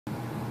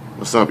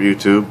What's up,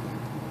 YouTube?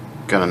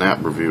 Got an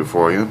app review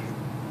for you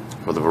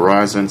for the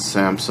Verizon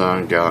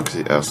Samsung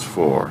Galaxy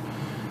S4.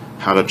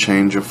 How to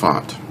change your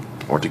font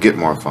or to get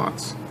more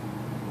fonts.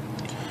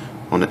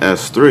 On the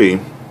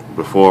S3,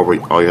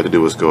 all you had to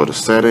do was go to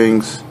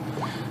Settings,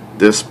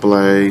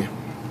 Display,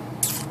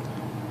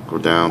 go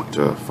down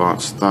to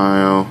Font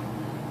Style,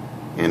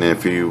 and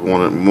if you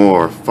wanted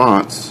more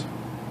fonts,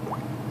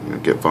 you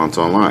get Fonts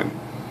Online.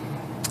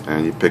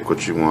 And you pick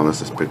what you want.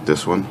 Let's just pick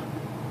this one.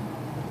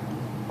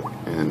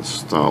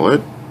 Install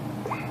it.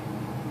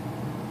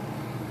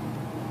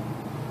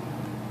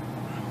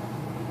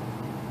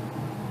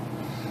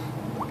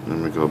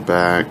 Then we go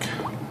back,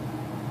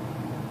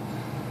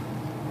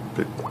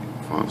 pick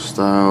font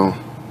style,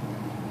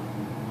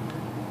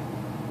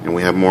 and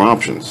we have more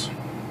options.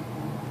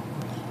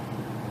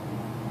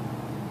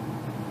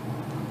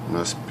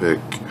 Let's pick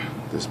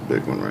this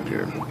big one right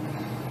here.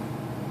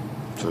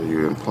 So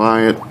you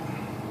apply it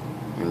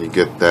and you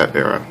get that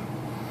error.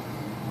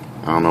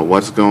 I don't know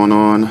what's going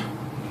on.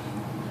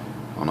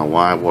 I don't know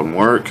why it wouldn't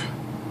work,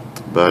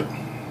 but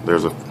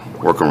there's a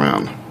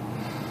workaround.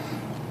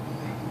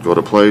 Go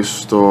to Play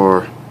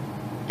Store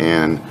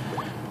and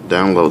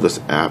download this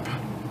app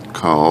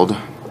called,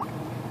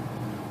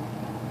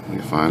 let me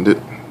find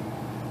it,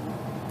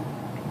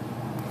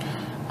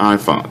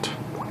 iFont.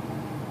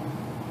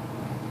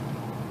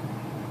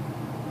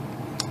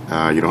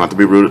 You don't have to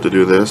be rooted to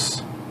do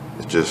this.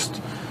 It's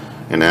just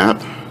an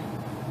app.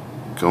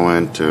 Go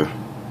into,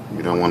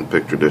 you don't want to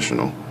pick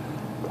traditional.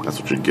 That's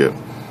what you get.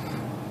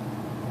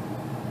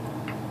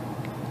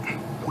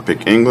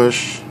 Pick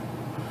English.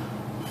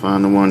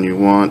 Find the one you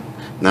want.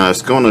 Now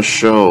it's going to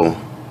show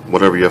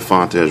whatever your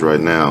font is right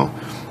now,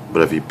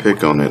 but if you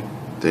pick on it,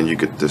 then you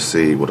get to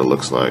see what it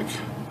looks like.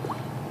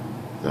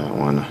 That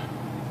one.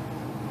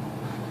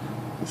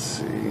 Let's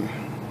see.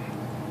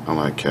 I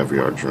like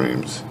Caviar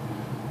Dreams.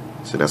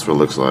 See, that's what it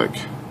looks like.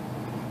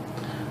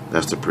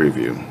 That's the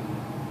preview.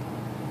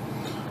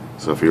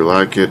 So if you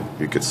like it,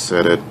 you could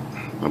set it,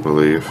 I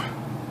believe.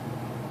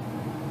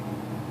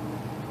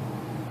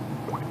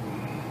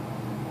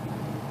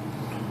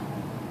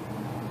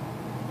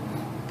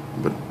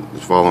 But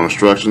follow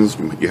instructions,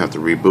 you have to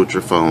reboot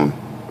your phone.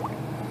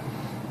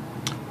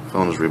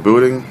 Phone is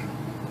rebooting.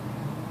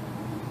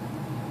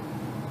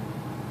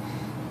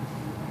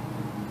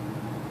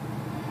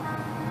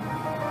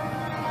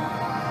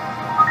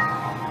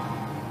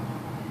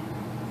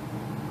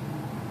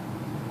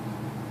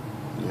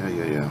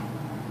 Yeah.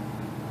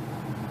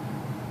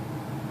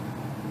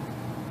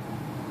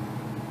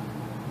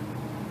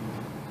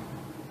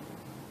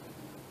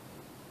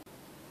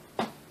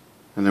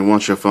 And then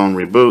once your phone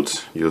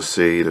reboots, you'll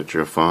see that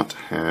your font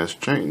has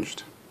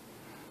changed.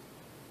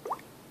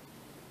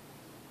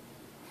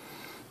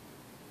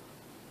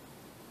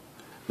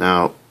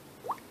 Now,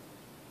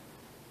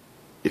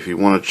 if you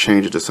want to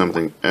change it to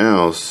something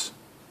else,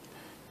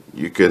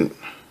 you can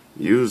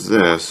use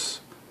this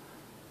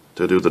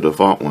to do the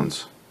default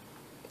ones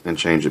and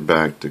change it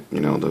back to,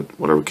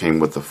 whatever came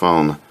with the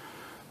phone.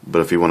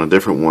 But if you want a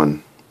different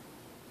one,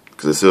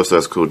 because it still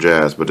says Cool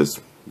Jazz, but it's,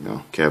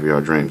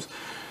 Caviar Dreams.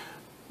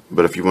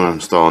 But if you want to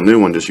install a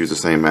new one, just use the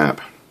same app.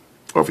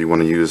 Or if you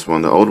want to use one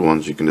of the old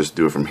ones, you can just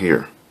do it from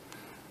here.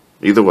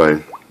 Either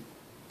way,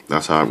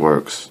 that's how it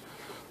works.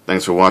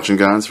 Thanks for watching,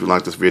 guys. If you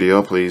like this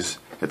video, please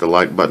hit the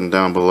like button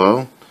down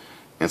below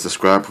and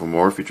subscribe for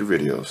more future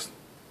videos.